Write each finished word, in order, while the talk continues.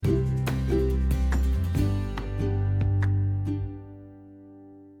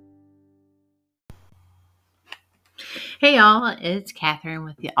Hey y'all, it's Catherine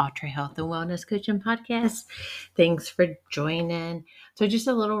with the Ultra Health and Wellness Coaching Podcast. Thanks for joining. So, just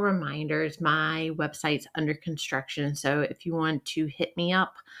a little reminders, my website's under construction. So, if you want to hit me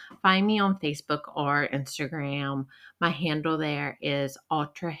up, find me on Facebook or Instagram. My handle there is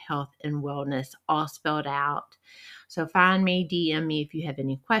Ultra Health and Wellness, all spelled out. So, find me, DM me if you have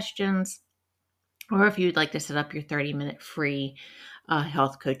any questions, or if you'd like to set up your 30-minute free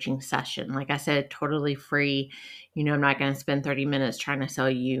health coaching session. Like I said, totally free. I'm not going to spend 30 minutes trying to sell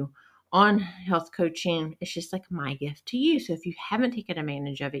you on health coaching. It's just like my gift to you. So if you haven't taken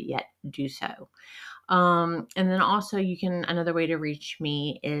advantage of it yet, do so. And then also another way to reach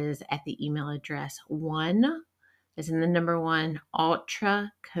me is at the email address as in the number one,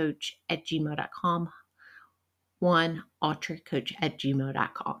 ultracoach@gmail.com,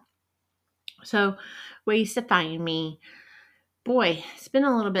 ultracoach@gmail.com. So, ways to find me. Boy, it's been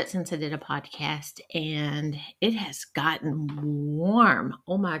a little bit since I did a podcast and it has gotten warm.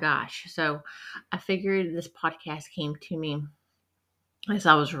 Oh my gosh. So, I figured this podcast came to me as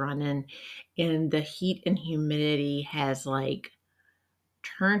I was running, and the heat and humidity has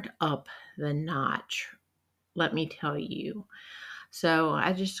turned up the notch. Let me tell you. So,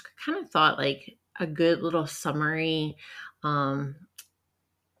 I just kind of thought a good little summary, um,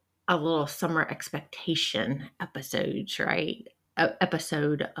 a little summer expectation episode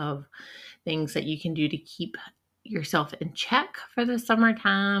of things that you can do to keep yourself in check for the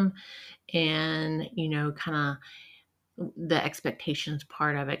summertime. And, kind of the expectations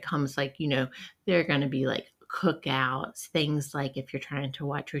part of it comes there are going to be cookouts, things like if you're trying to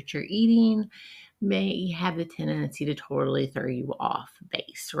watch what you're eating, may have the tendency to totally throw you off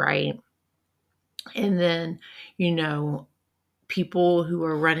base, right? And then, you know, people who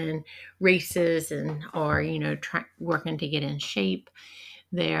are running races and or working to get in shape,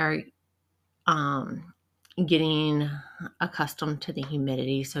 they're getting accustomed to the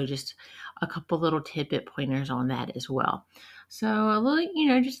humidity. So just a couple little tidbit pointers on that as well. So a little,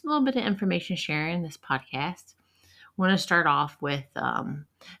 just a little bit of information sharing in this podcast. I want to start off with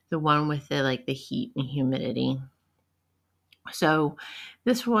the one with the heat and humidity. So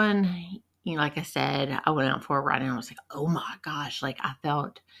this one, like I said, I went out for a run and I was like, oh my gosh, I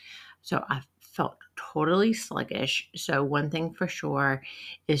felt totally sluggish. So one thing for sure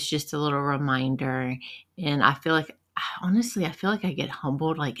is just a little reminder. And honestly, I feel like I get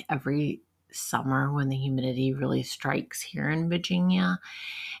humbled every summer when the humidity really strikes here in Virginia.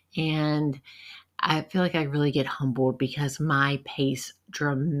 And I feel like I really get humbled because my pace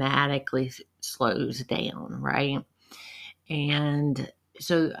dramatically slows down, right? And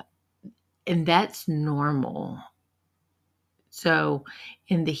so, and that's normal. So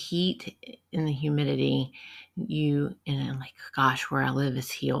in the heat, in the humidity, gosh, where I live is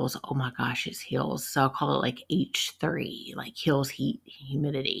hills. Oh my gosh, it's hills. So I'll call it H3, like hills, heat,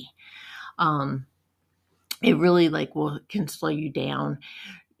 humidity. Um, it really can slow you down,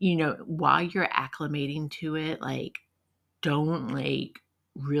 while you're acclimating to it. Don't really,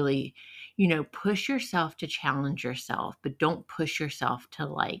 push yourself to challenge yourself, but don't push yourself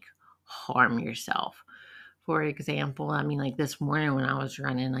to harm yourself. For example, this morning when I was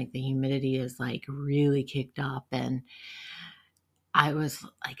running, the humidity is really kicked up, and I was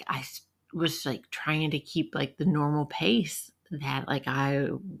trying to keep the normal pace that I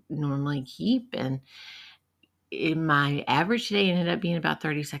normally keep, and in my average today ended up being about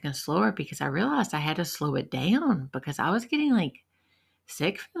 30 seconds slower because I realized I had to slow it down because I was getting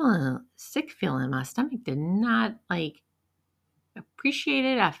sick feeling. My stomach did not appreciate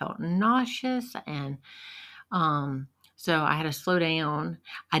it. I felt nauseous, and so I had to slow down.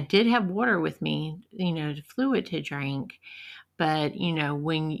 I did have water with me, fluid to drink. But,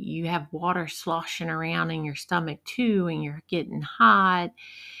 when you have water sloshing around in your stomach too, and you're getting hot,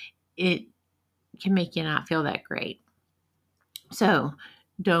 it can make you not feel that great. So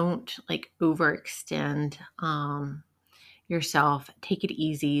don't overextend yourself. Take it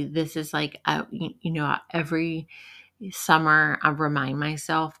easy. This is every summer I remind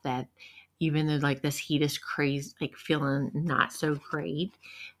myself that even though this heat is crazy, feeling not so great,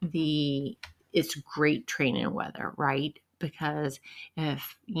 it's great training weather, right? Because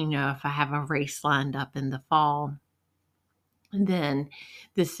if I have a race lined up in the fall, then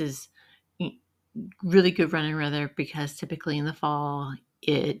this is really good running weather because typically in the fall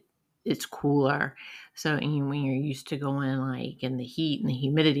it's cooler. So when you're used to going in the heat and the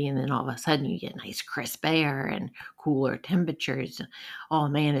humidity, and then all of a sudden you get nice crisp air and cooler temperatures, oh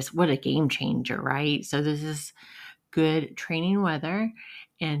man, it's what a game changer, right? So this is good training weather.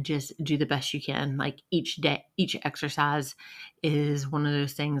 and just do the best you can. Like each day, each exercise is one of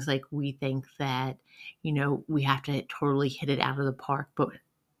those things like we think that, we have to totally hit it out of the park, but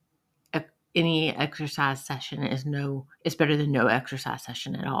a- any exercise session is better than no exercise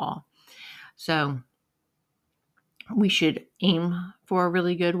session at all. So we should aim for a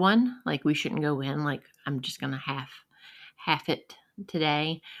really good one. Like we shouldn't go in like I'm just going to half it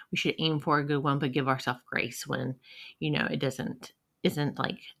today. We should aim for a good one, but give ourselves grace when, it isn't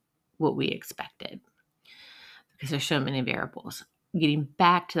like what we expected, because there's so many variables. Getting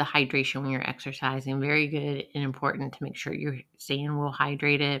back to the hydration when you're exercising, very good and important to make sure you're staying well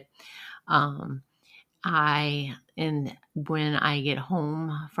hydrated. And when I get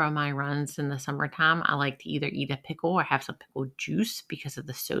home from my runs in the summertime, I like to either eat a pickle or have some pickle juice because of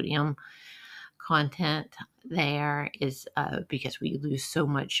the sodium content there is because we lose so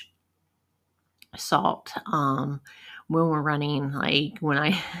much salt when we're running. Like when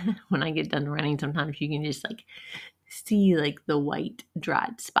I when I get done running, sometimes you can just like see like the white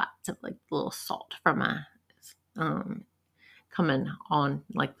dried spots of like little salt from my coming on,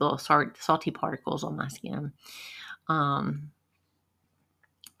 like little salty particles on my skin.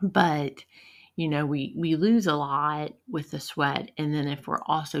 But we lose a lot with the sweat, and then if we're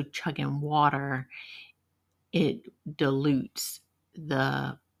also chugging water, it the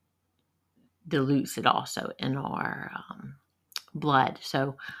dilutes it also in our blood.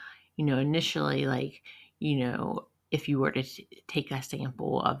 So initially, like, if you were to take a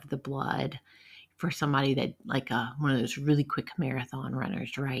sample of the blood for somebody that like one of those really quick marathon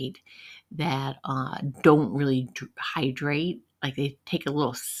runners, right, that don't really hydrate, like they take a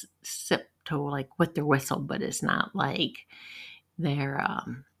little sip to like wet their whistle, but it's not like they're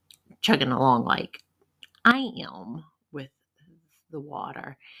chugging along like I am with the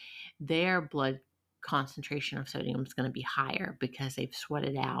water. Their blood concentration of sodium is going to be higher because they've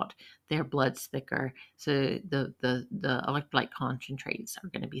sweated out. Their blood's thicker, so the electrolyte concentrates are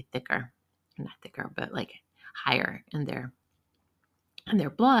going to be thicker, not thicker, but like higher in their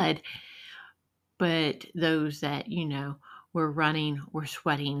blood. But those that we're running, we're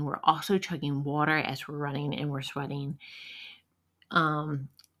sweating, we're also chugging water as we're running and we're sweating.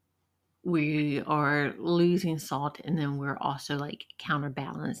 We are losing salt, and then we're also like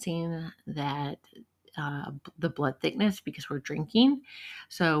counterbalancing that the blood thickness because we're drinking.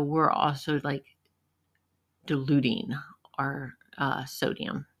 So we're also like diluting our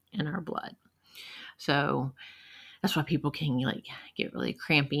sodium in our blood. So that's why people can like get really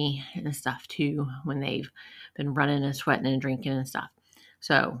crampy and stuff too when they've been running and sweating and drinking and stuff.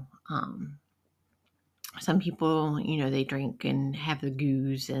 So some people, they drink and have the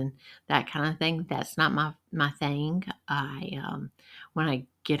goose and that kind of thing. That's not my thing. When I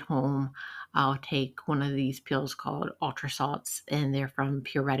get home, I'll take one of these pills called Ultra Salts, and they're from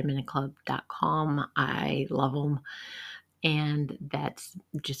PureVitaminClub.com. I love them. And that's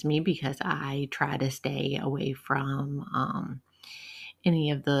just me because I try to stay away from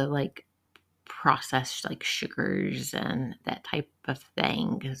any of the like processed like sugars and that type of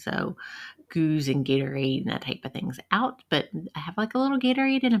thing. So goose and Gatorade and that type of things out. But I have like a little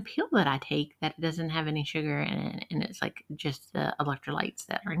Gatorade and a pill that I take that doesn't have any sugar in it, and it's like just the electrolytes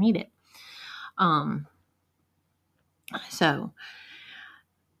that are needed. So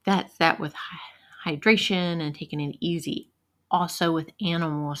that's that with hydration and taking it easy. Also with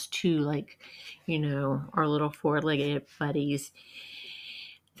animals too, like our little four-legged buddies,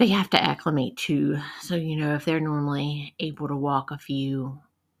 they have to acclimate too. So if they're normally able to walk a few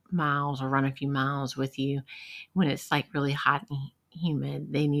miles or run a few miles with you, when it's like really hot and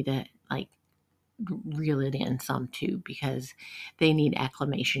humid, they need to like reel it in some too, because they need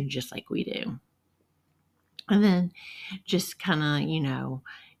acclimation just like we do. And then just kind of,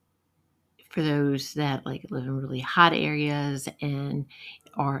 for those that like live in really hot areas and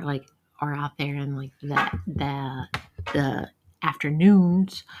are out there in like the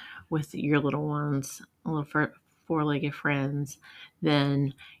afternoons with your little ones, little four-legged friends,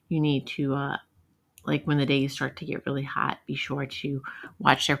 then you need to like when the days start to get really hot, be sure to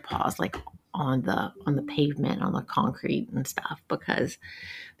watch their paws like on the pavement, on the concrete and stuff, because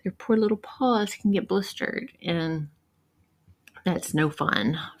their poor little paws can get blistered, and that's no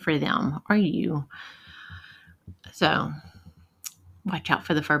fun for them or you. So watch out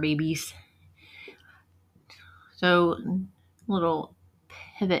for the fur babies. So little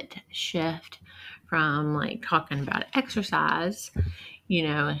pivot shift from like talking about exercise,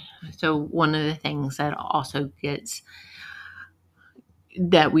 so one of the things that also gets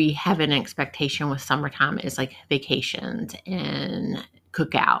that we have an expectation with summertime is like vacations and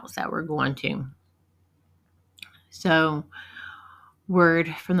cookouts that we're going to. So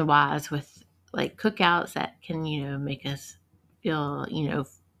word from the wise with like cookouts that can, make us feel,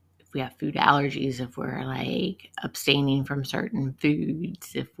 if we have food allergies, if we're like abstaining from certain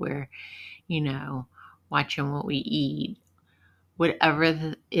foods, if we're, you know, watching what we eat,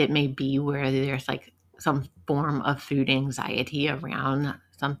 whatever it may be, where there's like some form of food anxiety around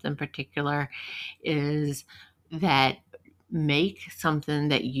something particular, is that make something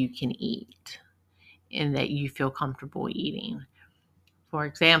that you can eat and that you feel comfortable eating. For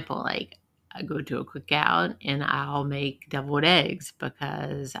example, like I go to a cookout and I'll make deviled eggs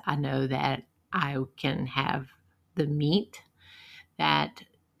because I know that I can have the meat that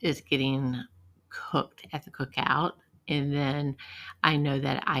is getting cooked at the cookout. And then I know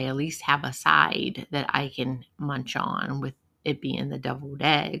that I at least have a side that I can munch on with it being the deviled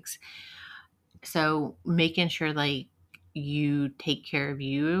eggs. So making sure like you take care of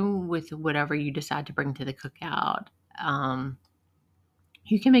you with whatever you decide to bring to the cookout. Um,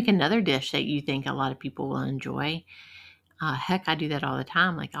 you can make another dish that you think a lot of people will enjoy. Heck, I do that all the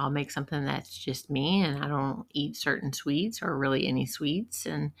time. Like I'll make something that's just me, and I don't eat certain sweets or really any sweets,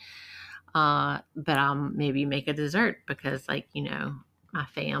 and but I'll maybe make a dessert because, like, my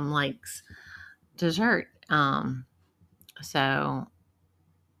fam likes dessert. So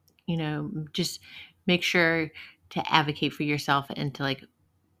just make sure to advocate for yourself and to like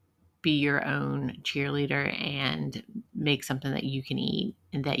be your own cheerleader and make something that you can eat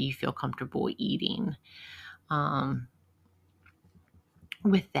and that you feel comfortable eating. Um,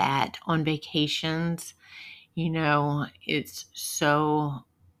 with that, on vacations, it's so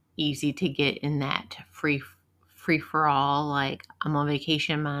easy to get in that free for all, like I'm on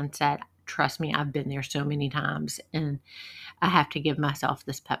vacation mindset. Trust me, I've been there so many times, and I have to give myself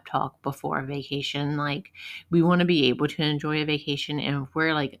this pep talk before a vacation. Like, we want to be able to enjoy a vacation, and if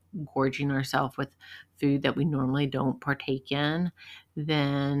we're like gorging ourselves with food that we normally don't partake in,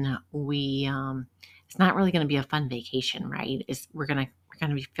 then it's not really going to be a fun vacation, right? We're gonna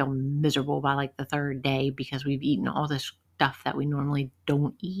feel miserable by like the third day because we've eaten all this stuff that we normally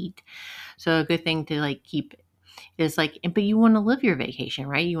don't eat. So a good thing to like keep is like, but you want to live your vacation,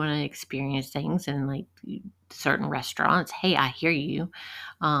 right? You want to experience things and like certain restaurants. Hey, I hear you.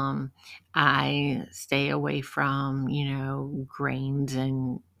 Um, I stay away from, grains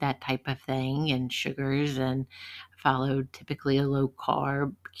and that type of thing and sugars, and follow typically a low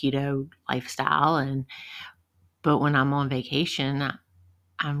carb keto lifestyle. But when I'm on vacation,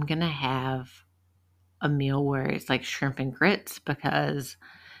 I'm going to have a meal where it's like shrimp and grits because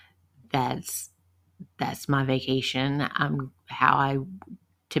that's that's my vacation. How I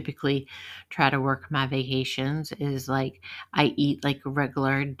typically try to work my vacations is like I eat like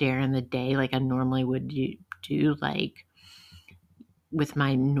regular during the day, like I normally would do like with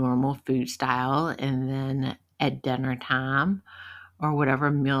my normal food style, and then at dinner time or whatever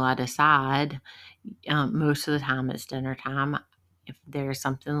meal I decide, most of the time it's dinner time. If there's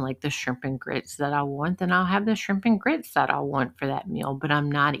something like the shrimp and grits that I want, then I'll have the shrimp and grits that I want for that meal. But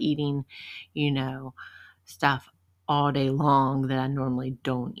I'm not eating, stuff all day long that I normally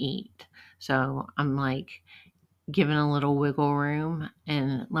don't eat. So I'm like given a little wiggle room.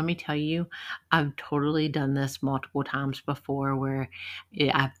 And let me tell you, I've totally done this multiple times before where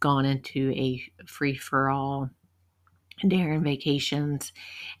I've gone into a free for all during vacations,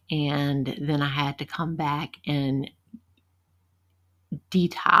 and then I had to come back and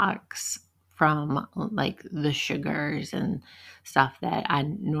detox from like the sugars and stuff that I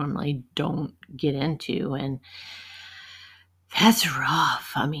normally don't get into. And that's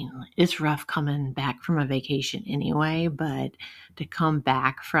rough. I mean, it's rough coming back from a vacation anyway, but to come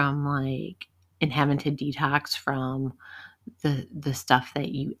back from like and having to detox from the stuff that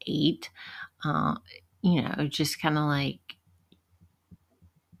you ate, uh, just kind of like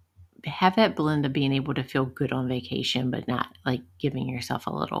have that blend of being able to feel good on vacation, but not like giving yourself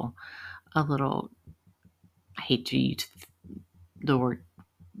a little, I hate to use the word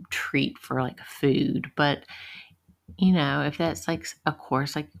treat for like food, but if that's like a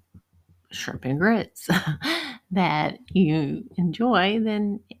course like shrimp and grits that you enjoy,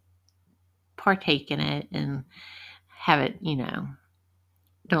 then partake in it and have it,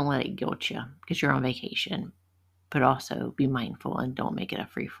 don't let it guilt you because you're on vacation, but also be mindful and don't make it a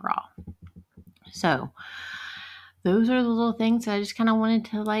free for all. So, those are the little things I just kind of wanted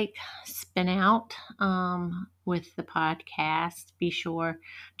to like spin out with the podcast. Be sure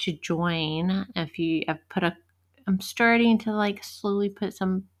to join if you have I'm starting to like slowly put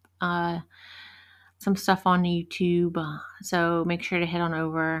some stuff on YouTube. So make sure to head on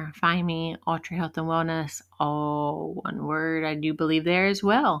over, find me, Ultra Health and Wellness, all one word. I do believe there as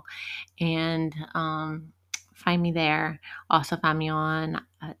well. And find me there. Also find me on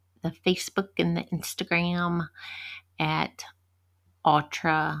the Facebook and the Instagram at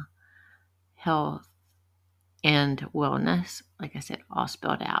Ultra Health and Wellness. Like I said, all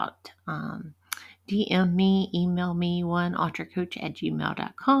spelled out. DM me, email me,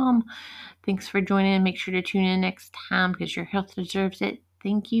 oneultracoach@gmail.com. Thanks for joining. Make sure to tune in next time because your health deserves it.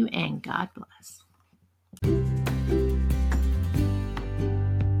 Thank you and God bless.